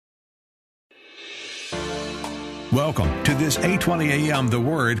Welcome to this 8:20 a.m. The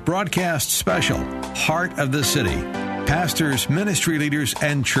Word broadcast special, Heart of the City. Pastors, ministry leaders,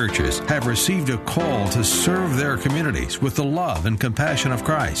 and churches have received a call to serve their communities with the love and compassion of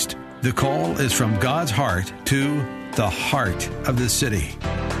Christ. The call is from God's heart to the heart of the city.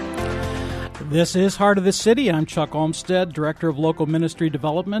 This is Heart of the City. I'm Chuck Olmstead, Director of Local Ministry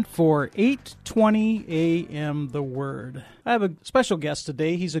Development for 8:20 a.m. The Word. I have a special guest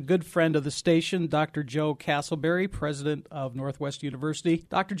today. He's a good friend of the station, Dr. Joe Castleberry, President of Northwest University.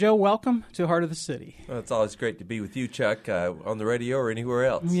 Dr. Joe, welcome to Heart of the City. Well, it's always great to be with you, Chuck, on the radio or anywhere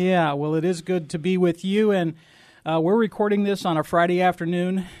else. Yeah, well, it is good to be with you, and we're recording this on a Friday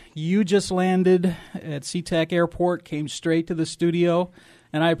afternoon. You just landed at SeaTac Airport, came straight to the studio.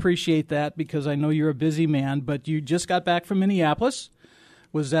 And I appreciate that because I know you're a busy man, but you just got back from Minneapolis,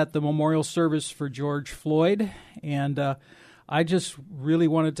 was at the memorial service for George Floyd, and I just really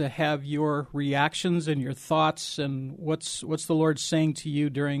wanted to have your reactions and your thoughts and what's the Lord saying to you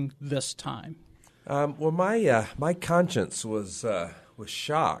during this time? Well, my conscience was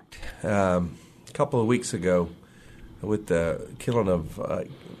shocked a couple of weeks ago with the killing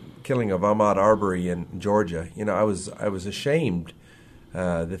of Ahmaud Arbery in Georgia. You know, I was ashamed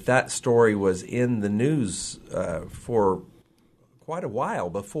that story was in the news for quite a while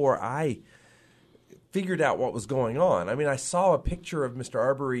before I figured out what was going on. I mean, I saw a picture of Mr.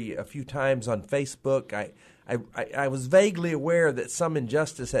 Arbery a few times on Facebook. I was vaguely aware that some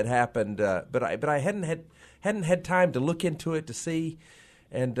injustice had happened, but I hadn't had time to look into it to see.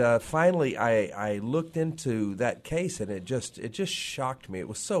 And finally, I looked into that case, and it just shocked me. It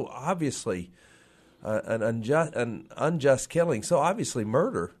was so obviously an unjust killing, so obviously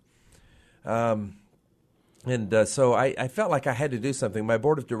murder. So I felt like I had to do something. My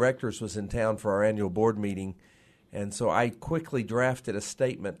board of directors was in town for our annual board meeting, and so I quickly drafted a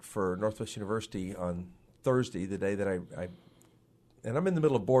statement for Northwest University on Thursday, the day that and I'm in the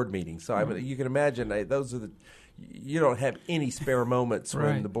middle of board meetings, so you can imagine those are you don't have any spare moments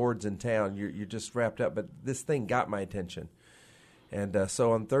Right. when the board's in town. You're just wrapped up, but this thing got my attention. And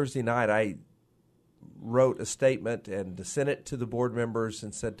so on Thursday night, I wrote a statement and sent it to the board members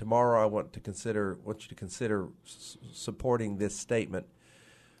and said, tomorrow I want you to consider supporting this statement.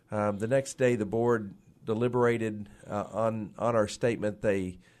 The next day, the board deliberated on our statement.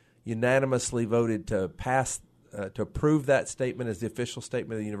 They unanimously voted to approve that statement as the official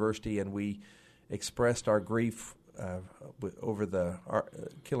statement of the university, and we expressed our grief over the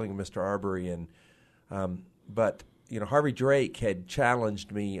killing of Mr. Arbery. But Harvey Drake had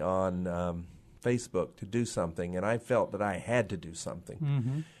challenged me on Facebook to do something, and I felt that I had to do something.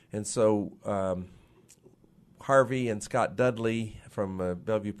 Mm-hmm. And so Harvey and Scott Dudley from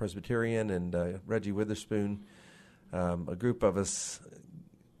Bellevue Presbyterian and Reggie Witherspoon, a group of us,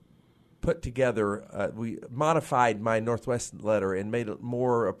 put together, we modified my Northwest letter and made it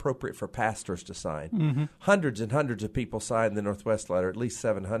more appropriate for pastors to sign. Mm-hmm. Hundreds and hundreds of people signed the Northwest letter, at least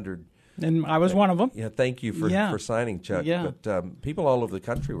 700. And I was one of them. Yeah, thank you for signing, Chuck. Yeah. But people all over the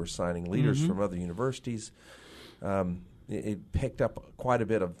country were signing, leaders Mm-hmm. from other universities. It picked up quite a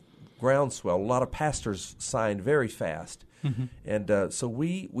bit of groundswell. A lot of pastors signed very fast. Mm-hmm. And so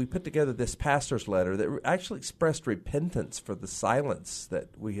we put together this pastor's letter that actually expressed repentance for the silence that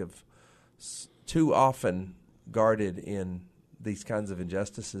we have too often guarded in these kinds of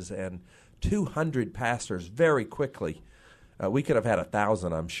injustices. And 200 pastors very quickly. We could have had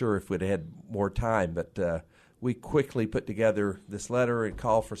 1,000, I'm sure, if we'd had more time. But we quickly put together this letter and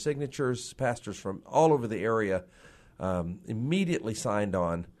call for signatures. Pastors from all over the area immediately signed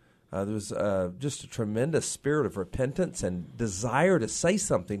on. There was just a tremendous spirit of repentance and desire to say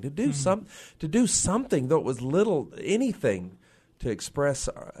something, to do something, though it was anything, to express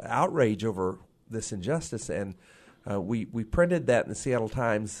outrage over this injustice. And we printed that in the Seattle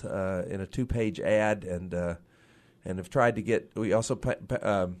Times in a 2-page ad, and have tried to get. We also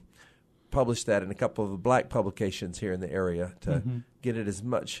published that in a couple of the black publications here in the area to get it as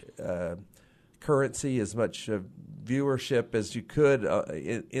much currency, as much viewership as you could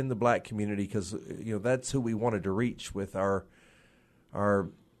in the black community, because that's who we wanted to reach with our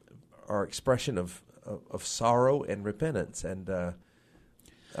expression of sorrow and repentance. And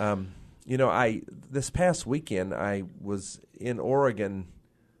this past weekend I was in Oregon.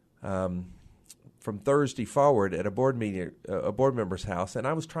 From Thursday forward at a board meeting, a board member's house, and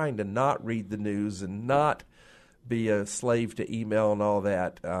I was trying to not read the news and not be a slave to email and all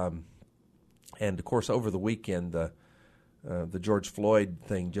that. And of course, over the weekend, the George Floyd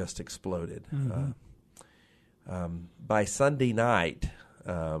thing just exploded. Mm-hmm. By Sunday night,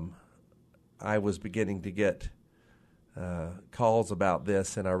 I was beginning to get calls about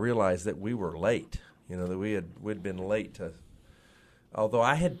this, and I realized that we were late. that we'd been late to. Although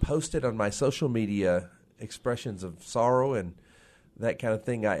I had posted on my social media expressions of sorrow and that kind of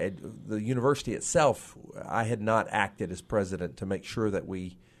thing, the university itself, I had not acted as president to make sure that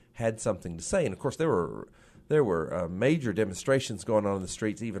we had something to say. And of course, there were major demonstrations going on in the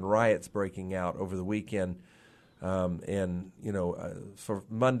streets, even riots breaking out over the weekend. For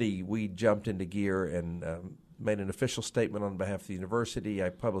Monday, we jumped into gear and made an official statement on behalf of the university. I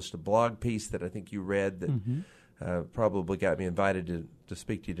published a blog piece that I think you read that probably got me invited to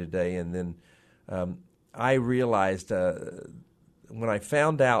speak to you today. And then I realized when I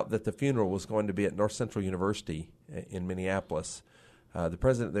found out that the funeral was going to be at North Central University in Minneapolis, the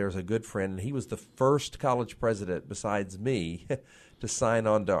president there is a good friend, and he was the first college president besides me to sign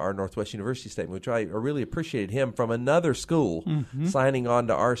on to our Northwest University statement, which I really appreciated him from another school signing on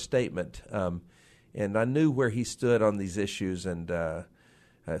to our statement. And I knew where he stood on these issues, and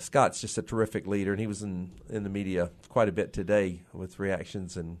Scott's just a terrific leader, and he was in the media quite a bit today with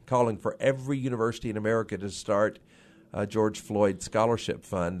reactions and calling for every university in America to start George Floyd Scholarship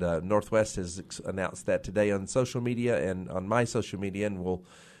Fund. Northwest has announced that today on social media and on my social media, and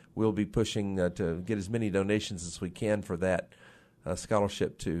we'll be pushing to get as many donations as we can for that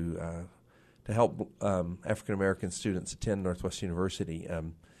scholarship to help African American students attend Northwest University.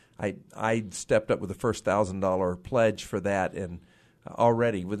 I stepped up with the first $1,000 pledge for that, and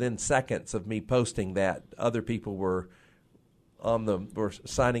already within seconds of me posting that, other people were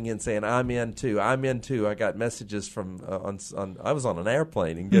signing in saying, I'm in too. I got messages from I was on an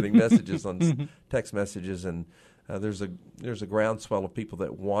airplane and getting messages on text messages, and there's a groundswell of people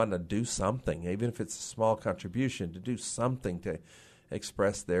that want to do something, even if it's a small contribution, to do something to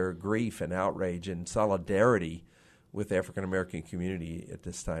express their grief and outrage and solidarity with the African American community at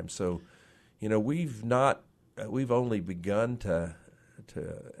this time. So, we've only begun to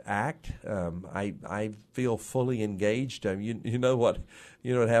act. I feel fully engaged. You know what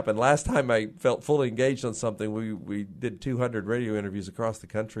happened last time I felt fully engaged on something. We did 200 radio interviews across the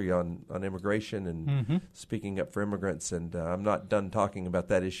country on immigration and speaking up for immigrants, and I'm not done talking about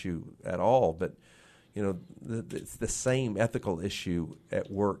that issue at all. But it's the same ethical issue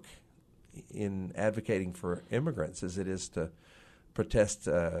at work in advocating for immigrants as it is to protest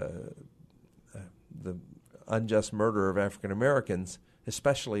the unjust murder of African Americans,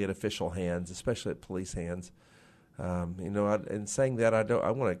 especially at official hands, especially at police hands. In saying that, I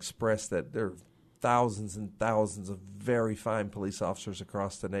want to express that there are thousands and thousands of very fine police officers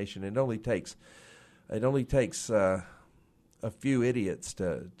across the nation. It only takes a few idiots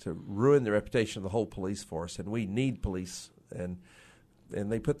to ruin the reputation of the whole police force, and we need police, and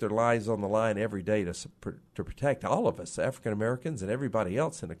they put their lives on the line every day to protect all of us, African Americans and everybody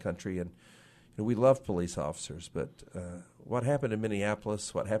else in the country. And we love police officers, but what happened in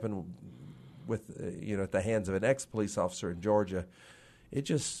Minneapolis, what happened with at the hands of an ex-police officer in Georgia, it's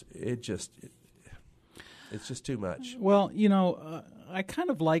just too much. Well, I kind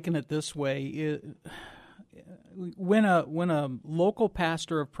of liken it this way: when a local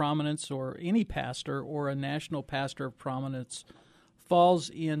pastor of prominence, or any pastor, or a national pastor of prominence falls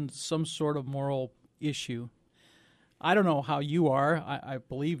in some sort of moral issue, I don't know how you are. I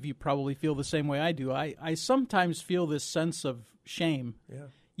believe you probably feel the same way I do. I sometimes feel this sense of shame. Yeah.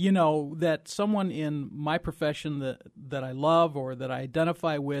 That someone in my profession that I love or that I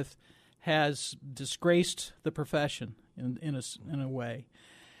identify with has disgraced the profession in a way.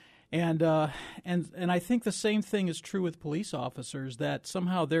 And I think the same thing is true with police officers, that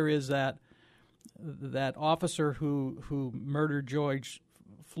somehow there is that officer who murdered George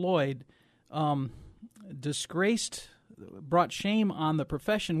Floyd brought shame on the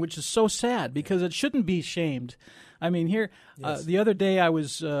profession, which is so sad because it shouldn't be shamed. I mean, here, yes. The other day I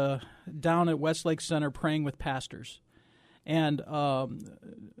was down at Westlake Center praying with pastors, and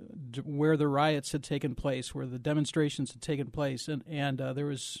where the riots had taken place, where the demonstrations had taken place, and there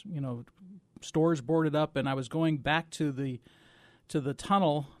was, stores boarded up, and I was going back to the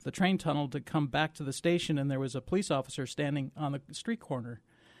tunnel, the train tunnel, to come back to the station, and there was a police officer standing on the street corner.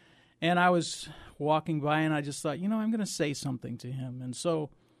 And I was walking by, and I just thought, I'm going to say something to him. And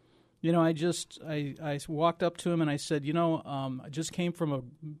so, I walked up to him, and I said, I just came from a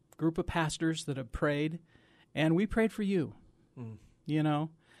group of pastors that have prayed, and we prayed for you,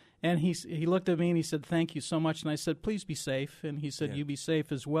 And he looked at me, and he said, thank you so much. And I said, please be safe. And he said, You be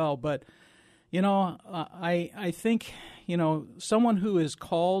safe as well. But, I think, someone who is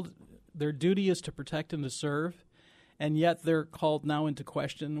called, their duty is to protect and to serve, and yet they're called now into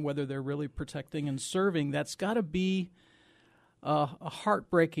question whether they're really protecting and serving. That's got to be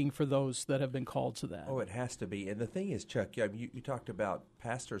heartbreaking for those that have been called to that. Oh, it has to be. And the thing is, Chuck, you talked about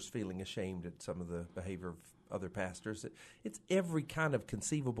pastors feeling ashamed at some of the behavior of other pastors. It's every kind of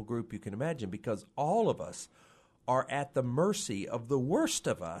conceivable group you can imagine, because all of us are at the mercy of the worst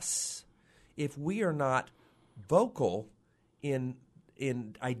of us if we are not vocal in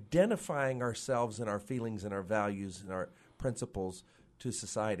identifying ourselves and our feelings and our values and our principles to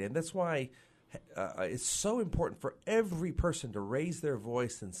society. And that's why it's so important for every person to raise their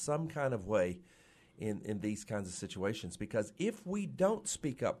voice in some kind of way in these kinds of situations, because if we don't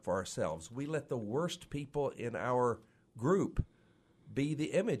speak up for ourselves, we let the worst people in our group be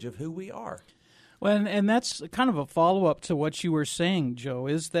the image of who we are. Well, and that's kind of a follow-up to what you were saying, Joe,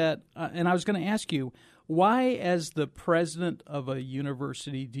 is that, and I was going to ask you, why, as the president of a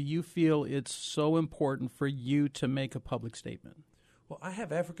university, do you feel it's so important for you to make a public statement? Well, I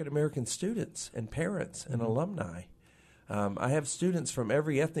have African-American students and parents and alumni. I have students from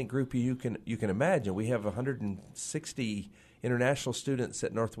every ethnic group you can imagine. We have 160 international students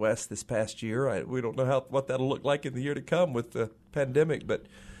at Northwest this past year. We don't know what that'll look like in the year to come with the pandemic, but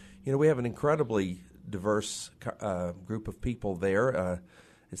we have an incredibly diverse group of people there.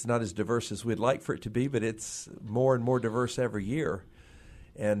 It's not as diverse as we'd like for it to be, but it's more and more diverse every year.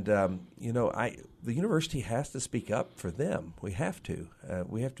 And, the university has to speak up for them. We have to.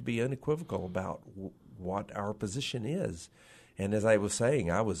 We have to be unequivocal about what our position is. And as I was saying,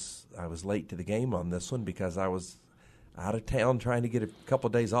 I was late to the game on this one because I was out of town trying to get a couple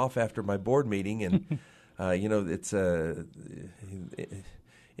of days off after my board meeting. And, it's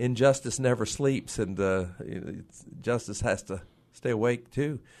injustice never sleeps, and justice has to stay awake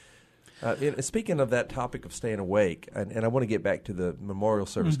too. Speaking of that topic of staying awake, and I want to get back to the memorial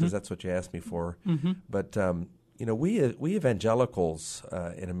service because that's what you asked me for. But we evangelicals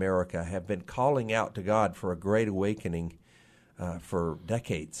in America have been calling out to God for a great awakening for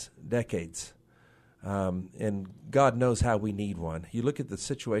decades. And God knows how we need one. You look at the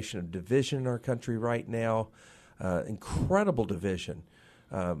situation of division in our country right now, incredible division.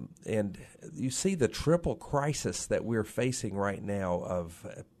 And you see the triple crisis that we're facing right now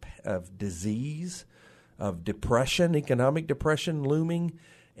of disease, of depression, economic depression looming,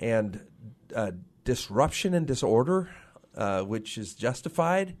 and disruption and disorder, which is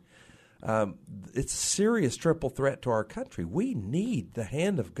justified. It's a serious triple threat to our country. We need the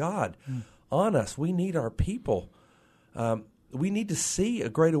hand of God on us. We need our people. We need to see a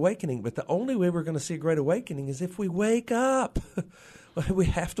great awakening, but the only way we're going to see a great awakening is if we wake up. We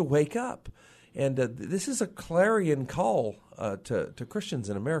have to wake up. And this is a clarion call to Christians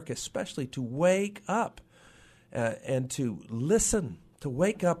in America, especially to wake up and to listen, to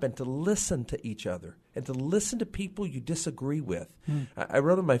wake up and to listen to each other and to listen to people you disagree with. I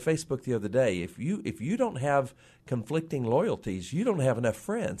wrote on my Facebook the other day, if you don't have conflicting loyalties, you don't have enough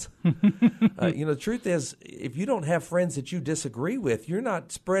friends. The truth is, if you don't have friends that you disagree with, you're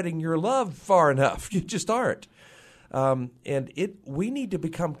not spreading your love far enough. You just aren't. We need to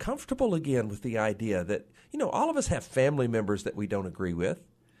become comfortable again with the idea that, all of us have family members that we don't agree with.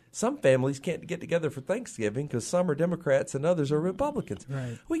 Some families can't get together for Thanksgiving because some are Democrats and others are Republicans.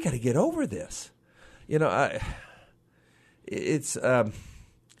 Right. We got to get over this. We've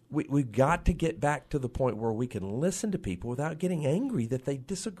got to get back to the point where we can listen to people without getting angry that they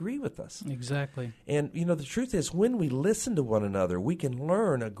disagree with us. Exactly. And, the truth is, when we listen to one another, we can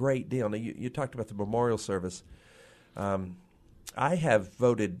learn a great deal. Now, you talked about the memorial service. I have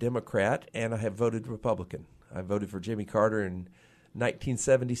voted Democrat and I have voted Republican. I voted for Jimmy Carter in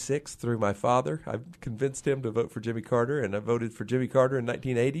 1976 through my father. I convinced him to vote for Jimmy Carter, and I voted for Jimmy Carter in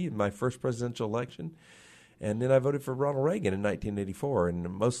 1980 in my first presidential election. And then I voted for Ronald Reagan in 1984, and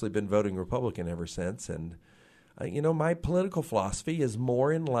mostly been voting Republican ever since. And, my political philosophy is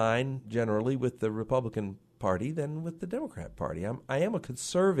more in line generally with the Republican Party than with the Democrat Party. I am a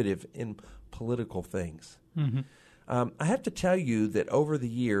conservative in political things. I have to tell you that over the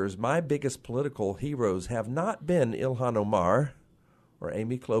years, my biggest political heroes have not been Ilhan Omar or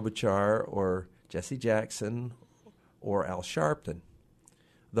Amy Klobuchar or Jesse Jackson or Al Sharpton.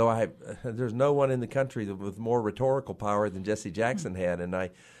 Though there's no one in the country with more rhetorical power than Jesse Jackson had, and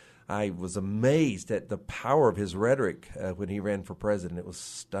I was amazed at the power of his rhetoric when he ran for president. It was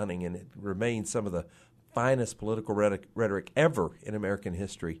stunning, and it remains some of the finest political rhetoric ever in American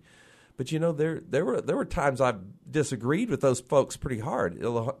history. But there were times I disagreed with those folks pretty hard.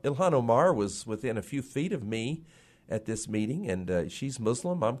 Ilhan Omar was within a few feet of me at this meeting, and she's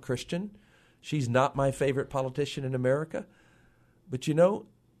Muslim. I'm Christian. She's not my favorite politician in America. But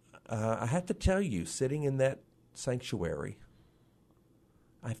I have to tell you, sitting in that sanctuary,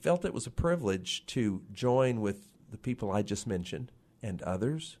 I felt it was a privilege to join with the people I just mentioned and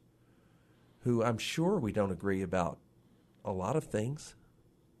others who I'm sure we don't agree about a lot of things.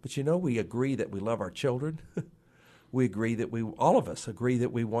 But we agree that we love our children. We agree that all of us agree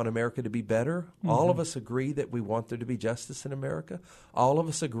that we want America to be better. Mm-hmm. All of us agree that we want there to be justice in America. All of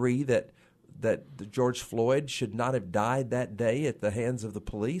us agree that George Floyd should not have died that day at the hands of the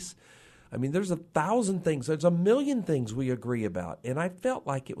police. I mean, there's 1,000 things. There's 1,000,000 things we agree about. And I felt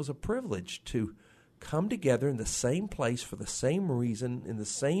like it was a privilege to come together in the same place for the same reason, in the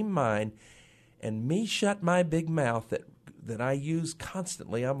same mind, and me shut my big mouth that I use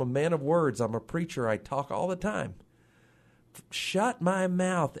constantly. I'm a man of words. I'm a preacher. I talk all the time. Shut my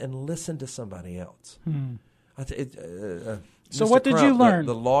mouth and listen to somebody else. So what did you learn?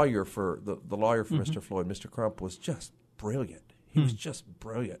 The lawyer for Mr. Floyd, Mr. Crump, was just brilliant. He was just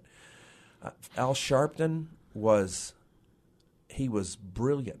brilliant. Al Sharpton was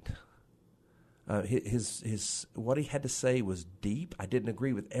brilliant. His what he had to say was deep. I didn't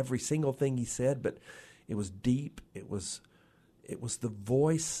agree with every single thing he said, but it was deep. It was the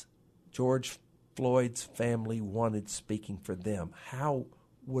voice George Floyd's family wanted speaking for them. How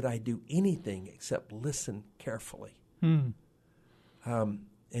would I do anything except listen carefully? And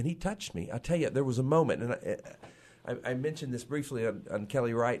he touched me. I tell you, there was a moment, and I mentioned this briefly on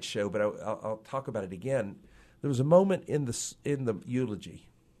Kelly Wright's show, but I'll talk about it again. There was a moment in the eulogy.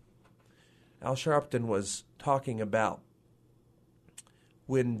 Al Sharpton was talking about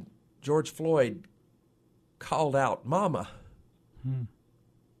when George Floyd called out, "Mama."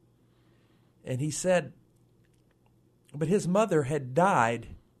 And he said, but his mother had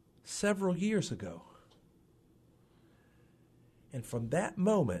died several years ago. And from that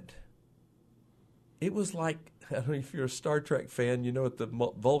moment, it was like, I don't know if you're a Star Trek fan, you know what the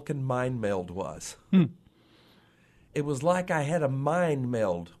Vulcan mind meld was. It was like I had a mind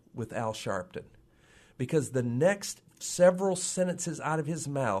meld with Al Sharpton, because the next several sentences out of his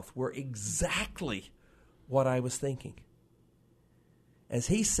mouth were exactly what I was thinking. As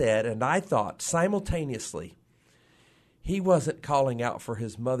he said, and I thought simultaneously, he wasn't calling out for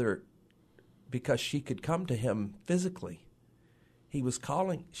his mother because she could come to him physically. He was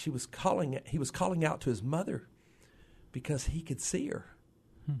calling out to his mother because he could see her.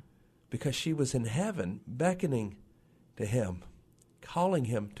 Because she was in heaven beckoning to him, calling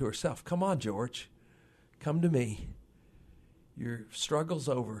him to herself. "Come on, George. Come to me. Your struggle's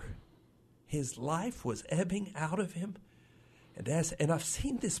over." His life was ebbing out of him. And I've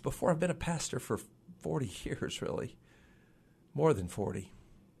seen this before. I've been a pastor for 40 years, really. More than 40.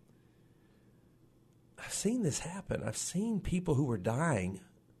 I've seen this happen. I've seen people who were dying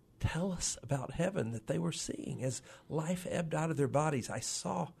tell us about heaven that they were seeing as life ebbed out of their bodies. I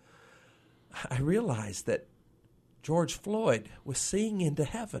realized that George Floyd was seeing into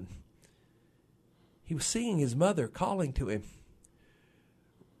heaven. He was seeing his mother calling to him,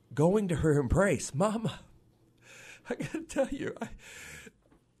 going to her embrace. "Mama." I got to tell you,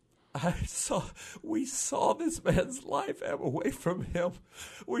 we saw this man's life ebb away from him.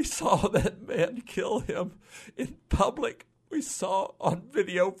 We saw that man kill him in public. We saw on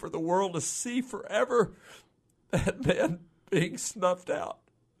video for the world to see forever that man being snuffed out.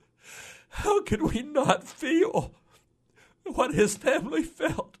 How could we not feel what his family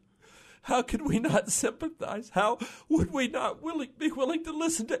felt? How could we not sympathize? How would we not be willing to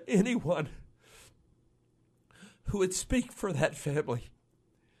listen to anyone who would speak for that family?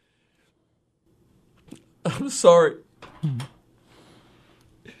 I'm sorry.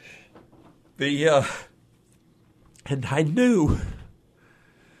 And I knew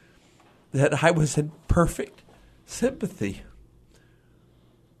that I was in perfect sympathy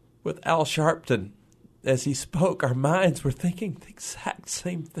with Al Sharpton as he spoke. Our minds were thinking the exact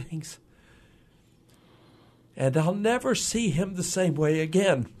same things. And I'll never see him the same way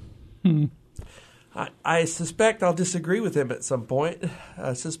again. I suspect I'll disagree with him at some point.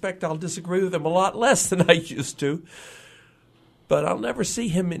 I suspect I'll disagree with him a lot less than I used to. But I'll never see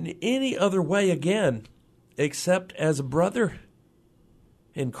him in any other way again except as a brother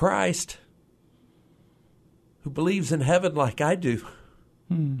in Christ who believes in heaven like I do.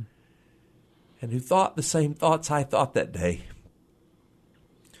 And who thought the same thoughts I thought that day.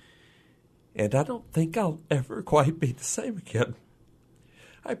 And I don't think I'll ever quite be the same again.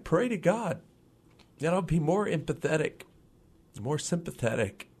 I pray to God that I'll be more empathetic, more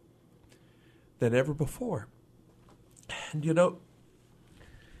sympathetic than ever before. And you know,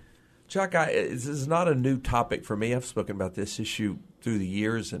 Chuck, this is not a new topic for me. I've spoken about this issue through the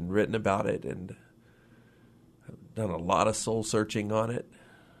years and written about it, and I've done a lot of soul searching on it.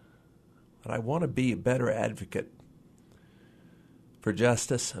 But I want to be a better advocate for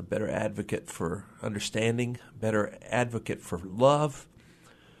justice, a better advocate for understanding, a better advocate for love,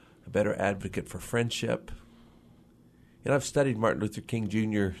 a better advocate for friendship. And I've studied Martin Luther King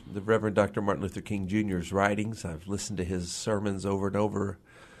Jr., the Reverend Dr. Martin Luther King Jr.'s writings. I've listened to his sermons over and over.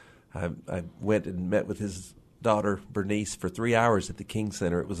 I went and met with his daughter, Bernice, for 3 hours at the King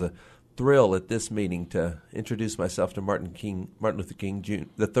Center. It was a thrill at this meeting to introduce myself to Martin Luther King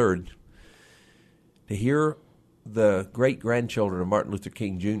III, to hear the great-grandchildren of Martin Luther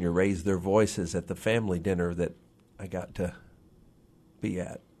King Jr. raise their voices at the family dinner that I got to be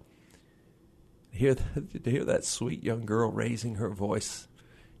at. To hear that sweet young girl raising her voice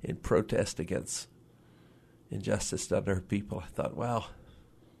in protest against injustice done to her people, I thought, wow,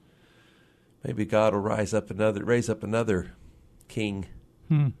 maybe God will raise up another king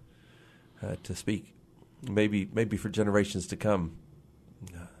to speak. Maybe for generations to come,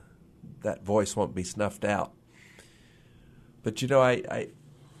 that voice won't be snuffed out. But I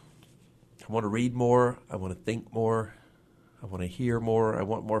want to read more. I want to think more. I want to hear more. I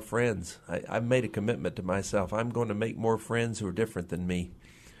want more friends. I've made a commitment to myself. I'm going to make more friends who are different than me,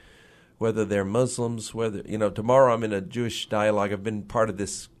 whether they're Muslims, tomorrow I'm in a Jewish dialogue. I've been part of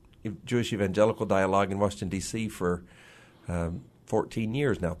this Jewish evangelical dialogue in Washington, D.C. for 13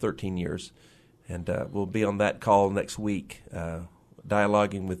 years. And we'll be on that call next week,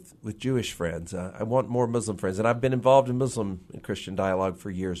 dialoguing with Jewish friends. I want more Muslim friends. And I've been involved in Muslim and Christian dialogue for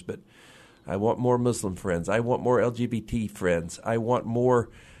years, but I want more Muslim friends. I want more LGBT friends. I want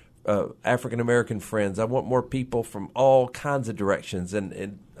more African-American friends. I want more people from all kinds of directions.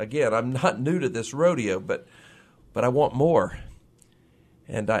 And again, I'm not new to this rodeo, but I want more.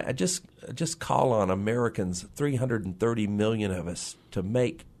 And I just call on Americans, 330 million of us, to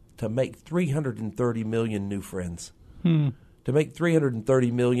make 330 million new friends. To make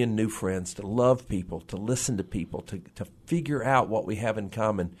 330 million new friends, to love people, to listen to people, to figure out what we have in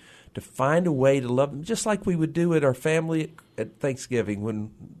common, to find a way to love them, just like we would do at our family at Thanksgiving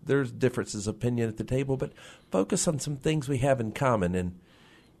when there's differences of opinion at the table, but focus on some things we have in common and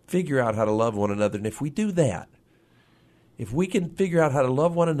figure out how to love one another. And if we do that, if we can figure out how to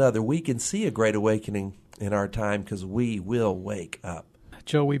love one another, we can see a great awakening in our time, because we will wake up.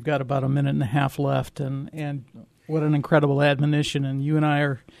 Joe, we've got about a minute and a half left, and what an incredible admonition. And you and I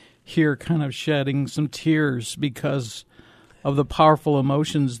are here kind of shedding some tears because of the powerful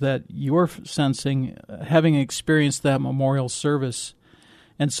emotions that you're sensing, having experienced that memorial service.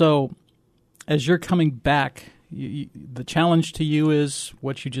 And so as you're coming back, the challenge to you is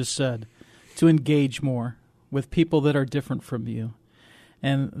what you just said, to engage more with people that are different from you.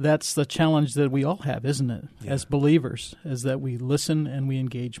 And that's the challenge that we all have, isn't it, as believers, is that we listen and we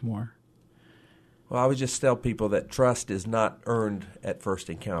engage more. Well, I would just tell people that trust is not earned at first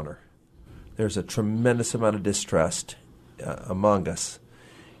encounter. There's a tremendous amount of distrust among us,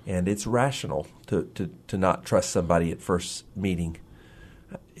 and it's rational to not trust somebody at first meeting.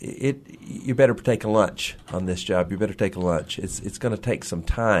 You better take a lunch on this job. You better take a lunch. It's going to take some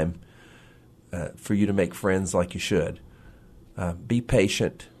time for you to make friends like you should. Be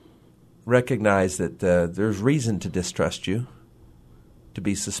patient. Recognize that there's reason to distrust you, to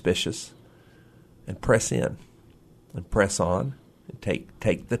be suspicious, and press in, and press on, and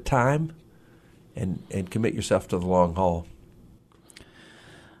take the time, and commit yourself to the long haul.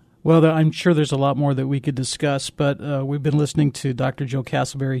 Well, I'm sure there's a lot more that we could discuss, but we've been listening to Dr. Joe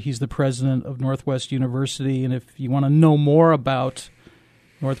Castleberry. He's the president of Northwest University, and if you want to know more about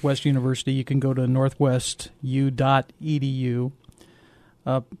Northwest University, you can go to northwestu.edu.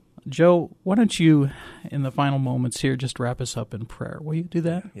 Joe, why don't you, in the final moments here, just wrap us up in prayer? Will you do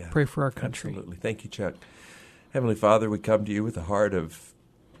that? Yeah, pray for our country. Absolutely. Thank you, Chuck. Heavenly Father, we come to you with a heart of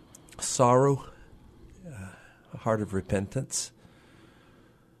sorrow, a heart of repentance,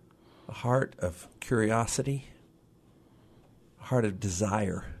 a heart of curiosity, a heart of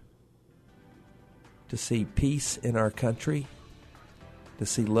desire to see peace in our country, to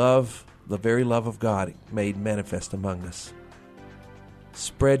see love, the very love of God made manifest among us.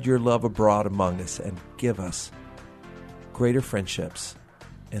 Spread your love abroad among us and give us greater friendships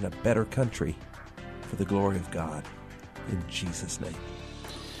and a better country for the glory of God. In Jesus' name.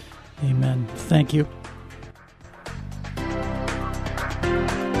 Amen. Thank you.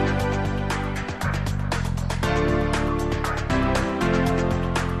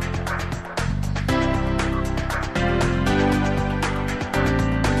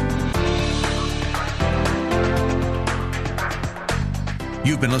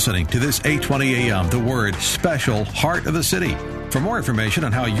 You've been listening to this 820 AM, The Word special Heart of the City. For more information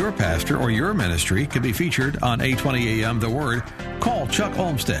on how your pastor or your ministry can be featured on 820 AM, The Word, call Chuck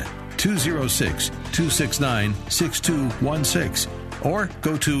Olmstead, 206-269-6216, or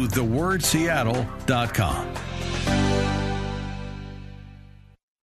go to thewordseattle.com.